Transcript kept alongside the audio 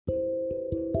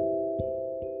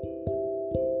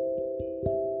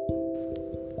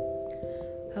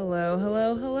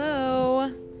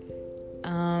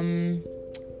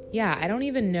yeah, I don't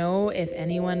even know if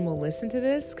anyone will listen to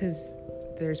this because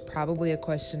there's probably a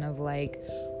question of like,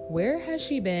 where has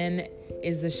she been?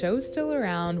 Is the show still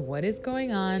around? What is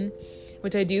going on?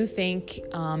 Which I do thank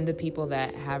the people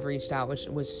that have reached out, which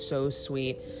was so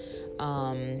sweet.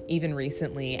 Even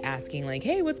recently asking like,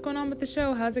 hey, what's going on with the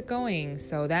show? How's it going?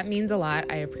 So that means a lot.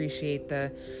 I appreciate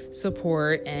the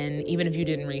support. And even if you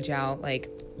didn't reach out, like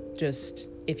just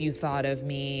if you thought of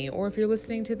me or if you're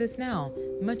listening to this now,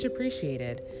 much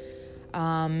appreciated.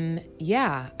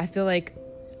 Yeah, I feel like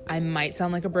I might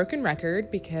sound like a broken record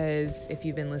because if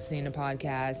you've been listening to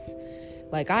podcasts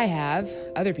like I have,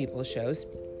 other people's shows,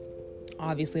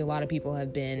 obviously a lot of people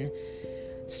have been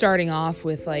starting off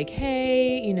with like,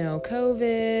 hey, you know,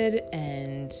 COVID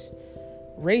and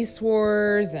race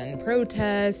wars and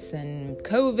protests and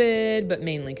COVID, but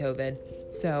mainly COVID.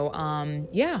 So,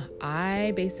 yeah,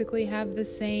 I basically have the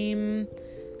same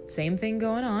thing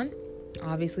going on,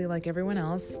 obviously like everyone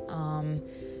else.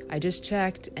 I just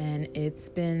checked and it's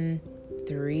been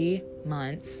 3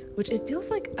 months, which it feels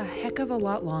like a heck of a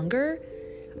lot longer.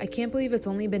 I can't believe it's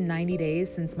only been 90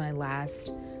 days since my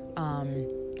last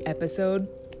episode.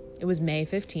 It was May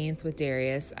 15th with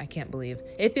Darius. I can't believe.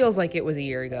 It feels like it was a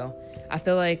year ago. I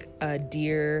feel like a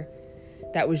deer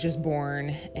that was just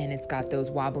born and it's got those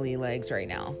wobbly legs right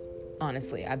now.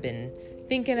 Honestly, I've been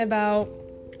thinking about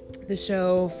the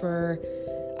show for,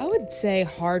 I would say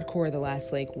hardcore the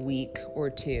last like week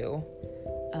or two.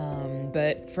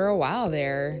 But for a while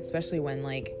there, especially when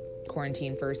like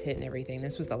quarantine first hit and everything,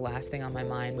 this was the last thing on my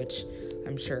mind, which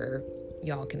I'm sure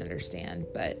y'all can understand.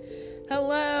 But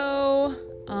hello.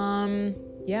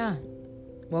 Yeah,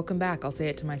 welcome back. I'll say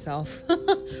it to myself.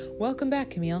 Welcome back,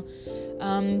 Camille.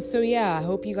 So yeah, I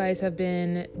hope you guys have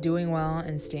been doing well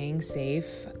and staying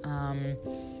safe.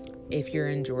 If you're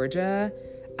in Georgia,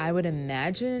 I would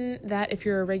imagine that if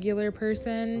you're a regular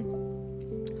person,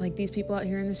 like these people out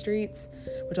here in the streets,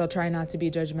 which I'll try not to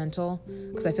be judgmental,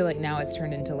 because I feel like now it's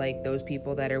turned into like those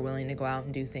people that are willing to go out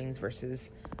and do things versus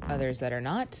others that are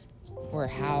not, or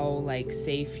how like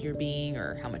safe you're being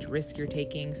or how much risk you're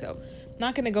taking. So I'm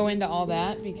not going to go into all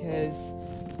that because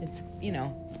it's, you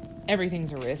know,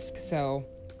 everything's a risk. So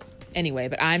anyway,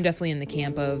 but I'm definitely in the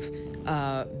camp of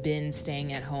been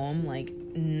staying at home like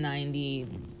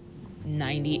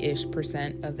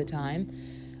 90-ish% of the time.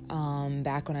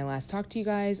 Back when I last talked to you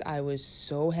guys, I was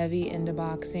so heavy into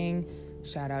boxing.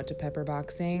 Shout out to Pepper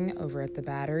Boxing over at the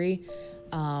Battery.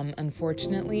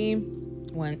 Unfortunately,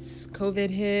 once COVID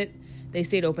hit, they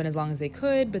stayed open as long as they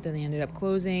could, but then they ended up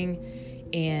closing,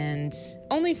 and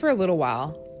only for a little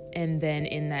while. And then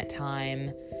in that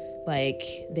time, like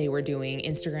they were doing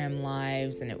Instagram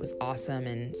lives and it was awesome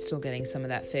and still getting some of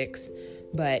that fixed.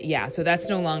 But yeah, so that's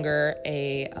no longer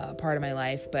a part of my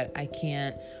life, but I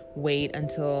can't wait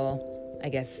until I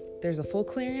guess there's a full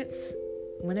clearance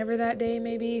whenever that day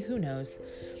may be, who knows,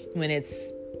 when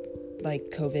it's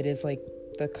like COVID is like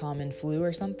the common flu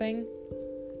or something,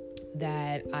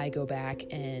 that I go back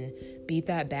and beat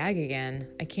that bag again.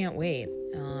 I can't wait.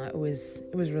 It was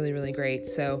really, really great.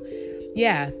 So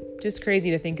yeah, just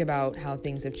crazy to think about how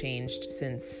things have changed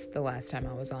since the last time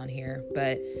I was on here.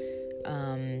 But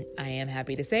I am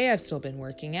happy to say I've still been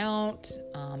working out.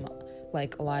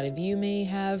 Like a lot of you may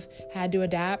have had to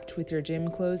adapt with your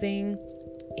gym closing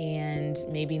and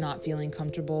maybe not feeling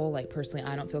comfortable. Like personally,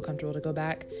 I don't feel comfortable to go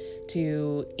back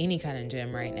to any kind of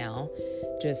gym right now,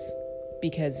 just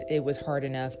because it was hard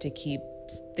enough to keep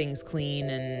things clean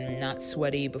and not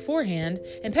sweaty beforehand.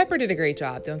 And Pepper did a great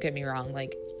job. Don't get me wrong.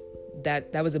 Like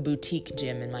that was a boutique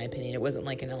gym in my opinion. It wasn't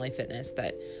like an LA Fitness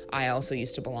that I also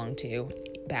used to belong to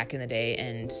back in the day.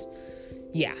 And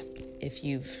yeah,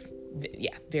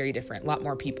 very different. A lot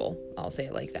more people. I'll say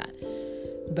it like that.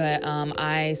 But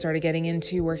I started getting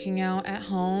into working out at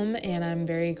home, and I'm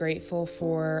very grateful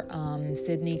for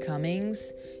Sydney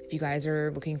Cummings. If you guys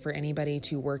are looking for anybody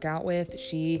to work out with,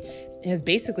 she has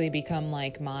basically become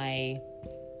like my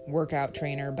workout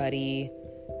trainer, buddy,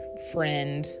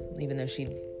 friend, even though she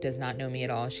does not know me at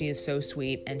all. She is so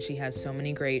sweet, and she has so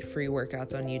many great free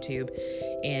workouts on YouTube,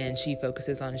 and she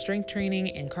focuses on strength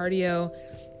training and cardio,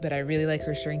 but I really like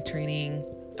her strength training,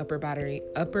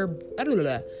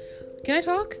 can I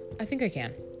talk? I think I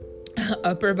can.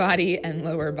 Upper body and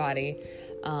lower body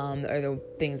are the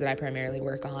things that I primarily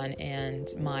work on,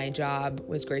 and my job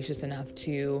was gracious enough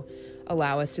to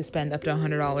allow us to spend up to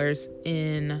 $100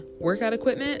 in workout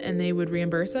equipment, and they would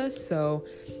reimburse us, so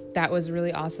that was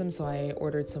really awesome. So I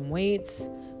ordered some weights,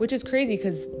 which is crazy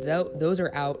because those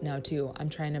are out now too. I'm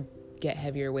trying to get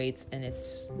heavier weights, and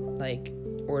it's like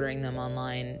ordering them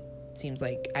online seems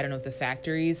like, I don't know if the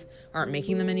factories aren't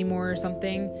making them anymore or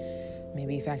something,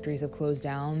 maybe factories have closed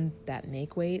down that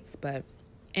make weights. But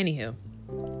anywho,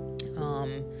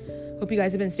 hope you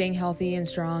guys have been staying healthy and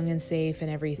strong and safe and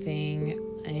everything.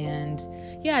 And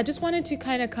yeah, I just wanted to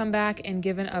kind of come back and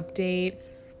give an update.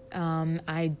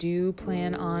 I do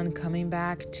plan on coming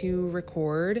back to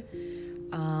record.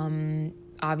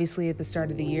 Obviously at the start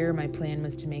of the year, my plan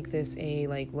was to make this a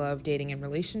love, dating, and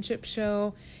relationship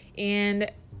show.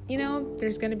 And,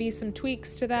 there's going to be some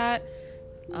tweaks to that.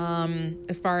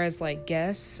 As far as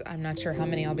guests, I'm not sure how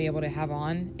many I'll be able to have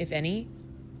on, if any,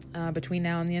 between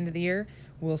now and the end of the year.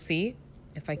 We'll see.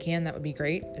 If I can, that would be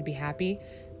great. I'd be happy.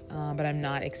 But I'm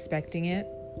not expecting it.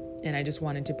 And I just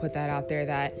wanted to put that out there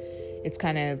that it's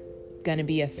kind of going to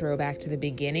be a throwback to the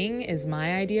beginning is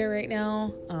my idea right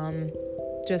now.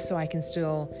 Just so I can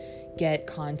still get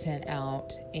content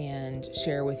out and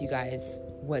share with you guys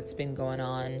what's been going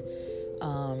on.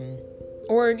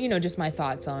 Or, just my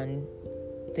thoughts on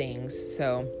things.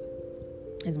 So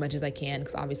as much as I can,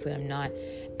 because obviously I'm not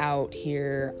out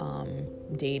here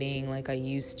dating like I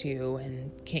used to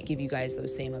and can't give you guys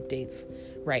those same updates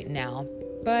right now.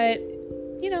 But,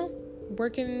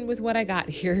 working with what I got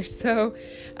here. So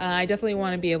I definitely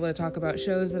want to be able to talk about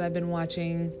shows that I've been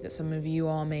watching that some of you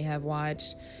all may have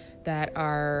watched that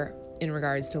are in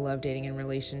regards to love, dating, and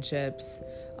relationships.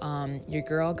 Your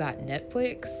girl got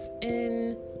Netflix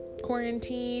in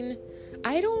quarantine.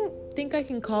 I don't think I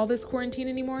can call this quarantine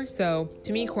anymore. So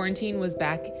to me, quarantine was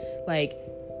back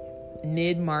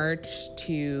mid-March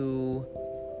to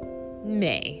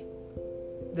May.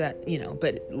 That,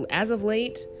 but as of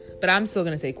late, but I'm still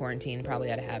going to say quarantine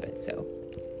probably out of habit. So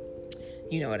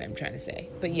you know what I'm trying to say.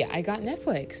 But yeah, I got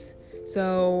Netflix.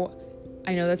 So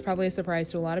I know that's probably a surprise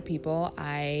to a lot of people.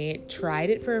 I tried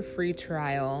it for a free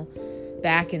trial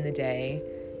back in the day.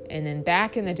 And then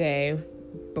back in the day,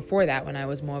 before that, when I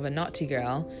was more of a naughty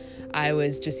girl, I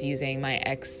was just using my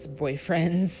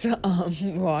ex-boyfriend's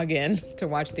login to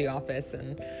watch The Office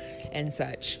and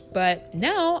such. But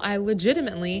now I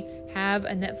legitimately have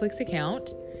a Netflix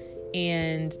account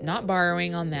and not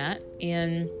borrowing on that.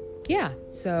 And yeah,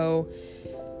 so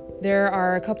there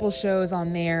are a couple shows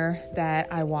on there that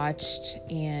I watched,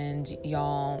 and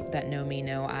y'all that know me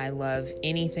know I love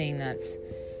anything that's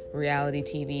reality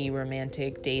TV,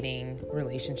 romantic, dating,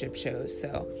 relationship shows.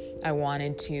 So I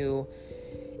wanted to,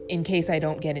 in case I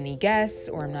don't get any guests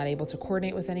or I'm not able to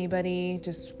coordinate with anybody,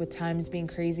 just with times being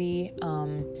crazy,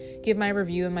 give my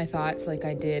review and my thoughts like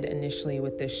I did initially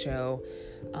with this show.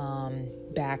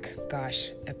 Back,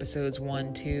 episodes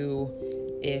 1,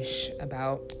 2-ish,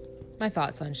 about my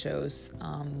thoughts on shows,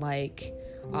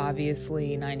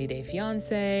 obviously 90 Day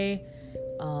Fiancé.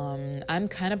 I'm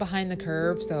kind of behind the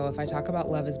curve, so if I talk about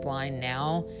Love is Blind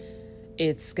now,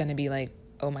 it's going to be like,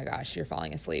 oh my gosh, you're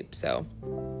falling asleep. So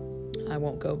I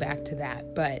won't go back to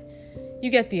that, but you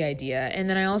get the idea. And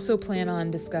then I also plan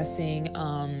on discussing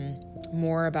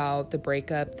more about the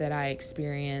breakup that I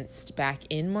experienced back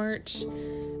in March.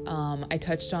 I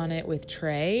touched on it with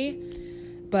Trey,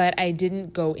 but I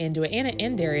didn't go into it.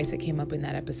 And Darius, it came up in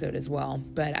that episode as well.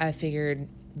 But I figured,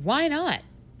 why not?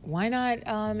 Why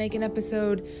not make an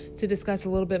episode to discuss a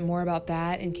little bit more about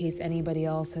that in case anybody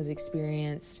else has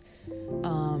experienced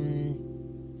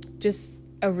just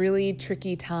a really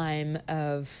tricky time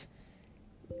of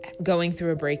going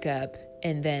through a breakup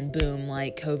and then boom,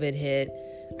 COVID hit.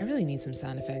 I really need some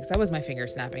sound effects. That was my finger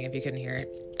snapping if you couldn't hear it.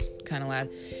 It's kind of loud.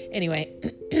 Anyway,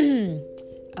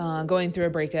 going through a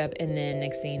breakup and then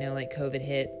next thing you know, COVID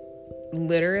hit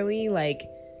literally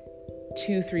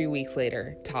 2-3 weeks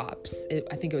later, tops.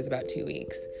 I think it was about 2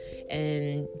 weeks.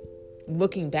 And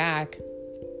looking back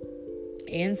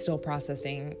and still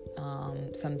processing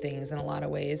some things in a lot of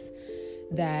ways,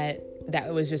 that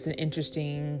was just an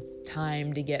interesting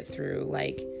time to get through,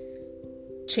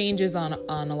 changes on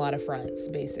a lot of fronts,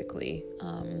 basically.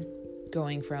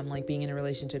 Going from being in a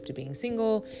relationship to being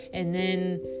single, and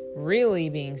then really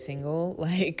being single,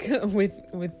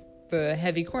 with the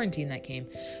heavy quarantine that came.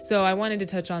 So I wanted to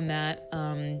touch on that,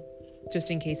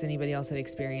 just in case anybody else had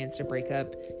experienced a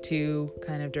breakup too,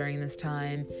 kind of during this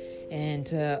time, and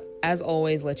to, as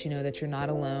always, let you know that you're not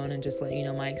alone, and just let you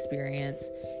know my experience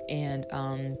and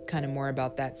kind of more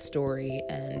about that story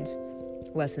and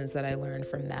lessons that I learned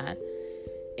from that.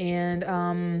 And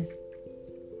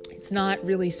it's not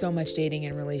really so much dating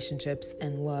and relationships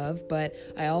and love, but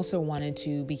I also wanted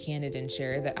to be candid and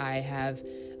share that I have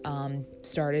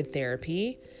started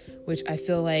therapy, which I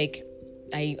feel like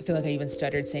I even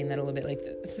stuttered saying that a little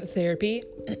bit, therapy.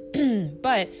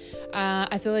 But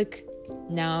I feel like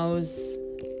now's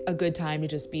a good time to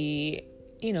just be,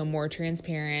 more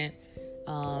transparent.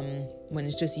 When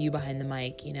it's just you behind the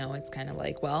mic, it's kind of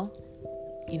well,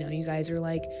 you guys are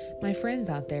like my friends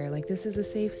out there. Like, this is a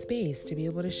safe space to be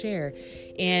able to share.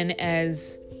 And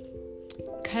as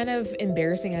kind of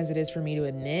embarrassing as it is for me to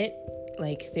admit,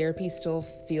 like, therapy still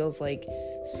feels like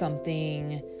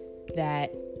something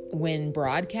that when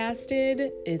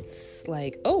broadcasted, it's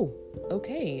like, oh,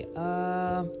 okay,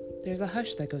 there's a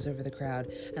hush that goes over the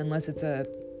crowd, unless it's a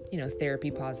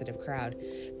therapy positive crowd.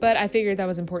 But I figured that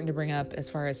was important to bring up as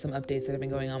far as some updates that have been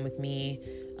going on with me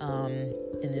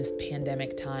in this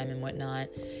pandemic time and whatnot.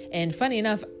 And funny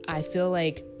enough, I feel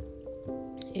like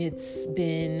it's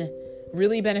been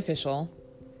really beneficial.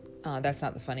 That's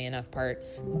not the funny enough part,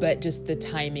 but just the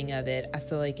timing of it. I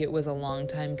feel like it was a long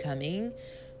time coming,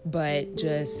 but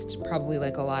just probably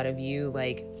like a lot of you,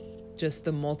 like just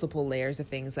the multiple layers of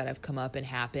things that have come up and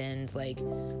happened, like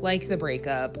the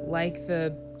breakup, like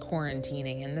the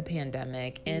quarantining and the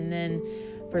pandemic. And then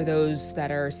for those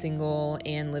that are single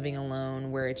and living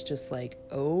alone, where it's just like,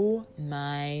 oh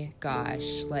my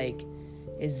gosh, like,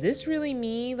 is this really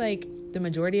me? Like, the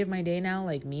majority of my day now,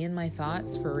 like me and my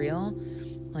thoughts, for real?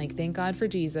 Like, thank God for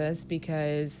Jesus,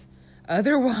 because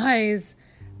otherwise,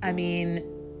 I mean,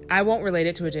 I won't relate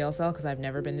it to a jail cell because I've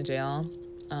never been to jail.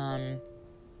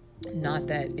 Not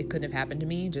that it couldn't have happened to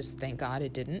me, just thank God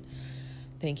it didn't.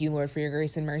 Thank you, Lord, for your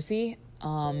grace and mercy.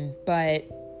 But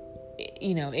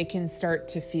it can start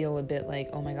to feel a bit like,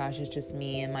 oh my gosh, it's just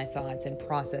me and my thoughts and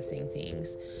processing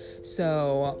things.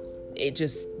 So it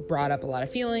just brought up a lot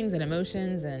of feelings and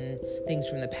emotions and things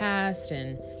from the past.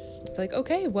 And it's like,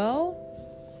 okay, well,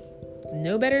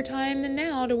 no better time than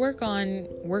now to work on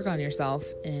yourself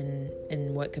in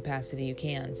what capacity you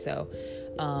can. So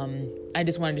I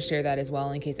just wanted to share that as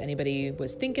well, in case anybody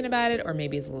was thinking about it or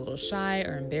maybe is a little shy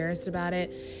or embarrassed about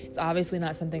it. It's obviously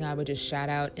not something I would just shout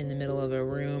out in the middle of a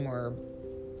room, or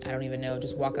I don't even know,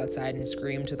 just walk outside and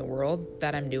scream to the world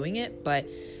that I'm doing it. But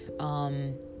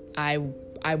I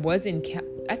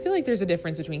feel like there's a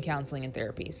difference between counseling and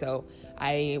therapy. So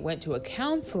I went to a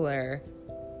counselor,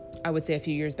 I would say a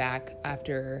few years back,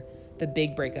 after the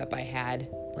big breakup I had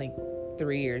like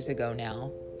 3 years ago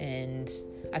now. And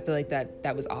I feel like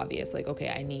that was obvious. Like, okay,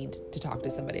 I need to talk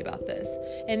to somebody about this.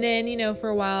 And then, for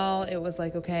a while it was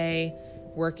like, okay,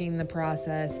 working the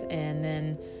process, and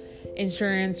then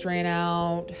insurance ran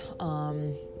out.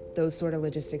 Those sort of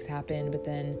logistics happened, but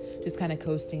then just kind of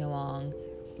coasting along.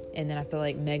 And then I feel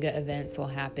like mega events will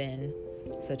happen,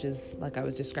 such as like I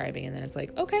was describing. And then it's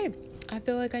like, okay, I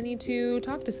feel like I need to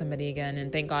talk to somebody again.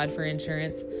 And thank God for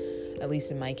insurance, at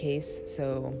least in my case.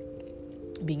 So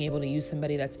being able to use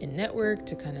somebody that's in network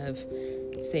to kind of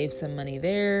save some money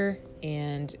there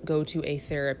and go to a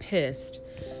therapist,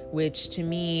 which to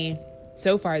me,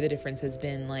 so far the difference has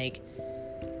been like,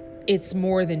 it's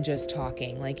more than just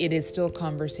talking. Like, it is still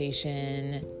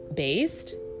conversation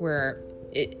based, where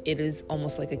it is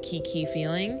almost like a key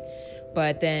feeling.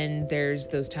 But then there's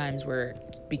those times where,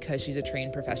 because she's a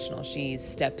trained professional, she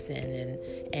steps in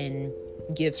and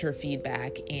gives her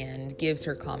feedback and gives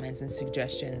her comments and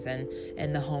suggestions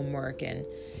and the homework and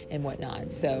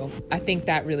whatnot. So I think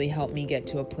that really helped me get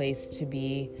to a place to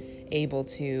be able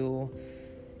to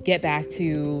get back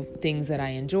to things that I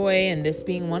enjoy, and this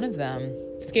being one of them.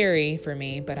 Scary for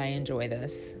me, but I enjoy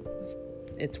this.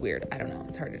 It's weird. I don't know.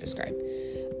 It's hard to describe.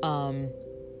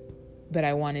 But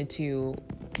I wanted to,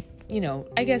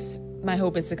 I guess my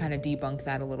hope is to kind of debunk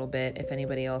that a little bit. If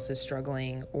anybody else is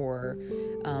struggling or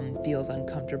feels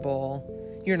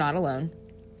uncomfortable, you're not alone.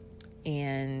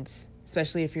 And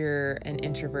especially if you're an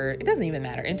introvert, it doesn't even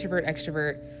matter. Introvert,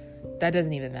 extrovert, that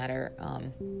doesn't even matter.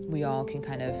 We all can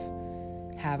kind of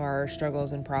have our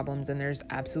struggles and problems, and there's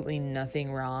absolutely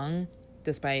nothing wrong,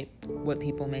 despite what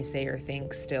people may say or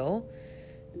think. Still,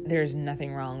 there's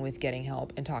nothing wrong with getting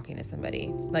help and talking to somebody.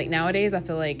 Like, nowadays, I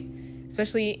feel like,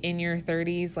 especially in your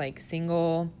 30s, like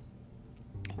single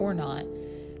or not,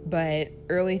 but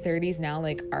early 30s now,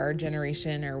 like our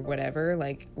generation or whatever,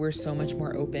 like we're so much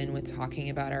more open with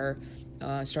talking about our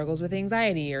struggles with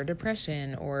anxiety or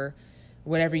depression or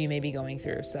whatever you may be going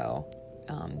through. So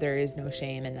there is no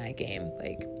shame in that game.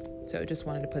 Like, so just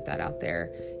wanted to put that out there.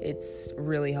 It's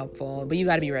really helpful, but you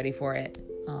got to be ready for it.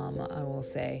 I will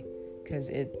say, because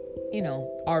it,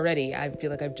 already I feel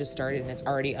like I've just started and it's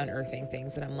already unearthing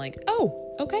things that I'm like,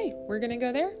 oh, okay, we're going to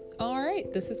go there. All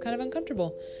right. This is kind of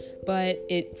uncomfortable, but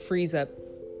it frees up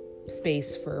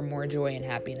space for more joy and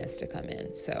happiness to come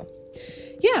in. So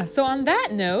yeah. So on that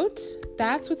note,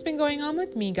 that's what's been going on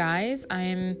with me, guys.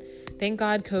 thank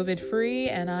God, COVID free,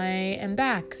 and I am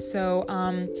back. So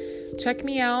check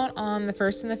me out on the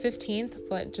 1st and the 15th,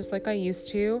 but just like I used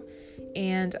to.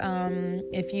 And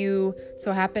if you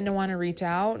so happen to want to reach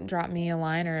out, drop me a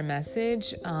line or a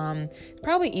message.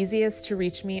 Probably easiest to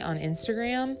reach me on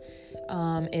Instagram.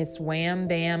 It's Wham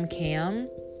Bam Cam,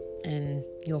 and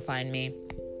you'll find me.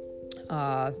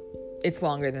 It's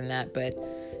longer than that, but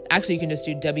actually you can just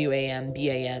do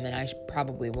WAMBAM, and I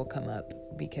probably will come up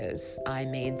because I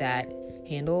made that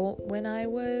handle when I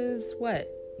was,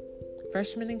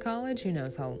 freshman in college? Who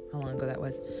knows how long ago that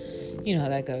was. You know how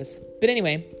that goes. But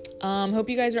anyway, hope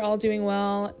you guys are all doing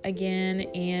well again,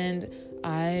 and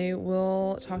I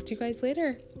will talk to you guys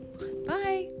later.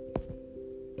 Bye.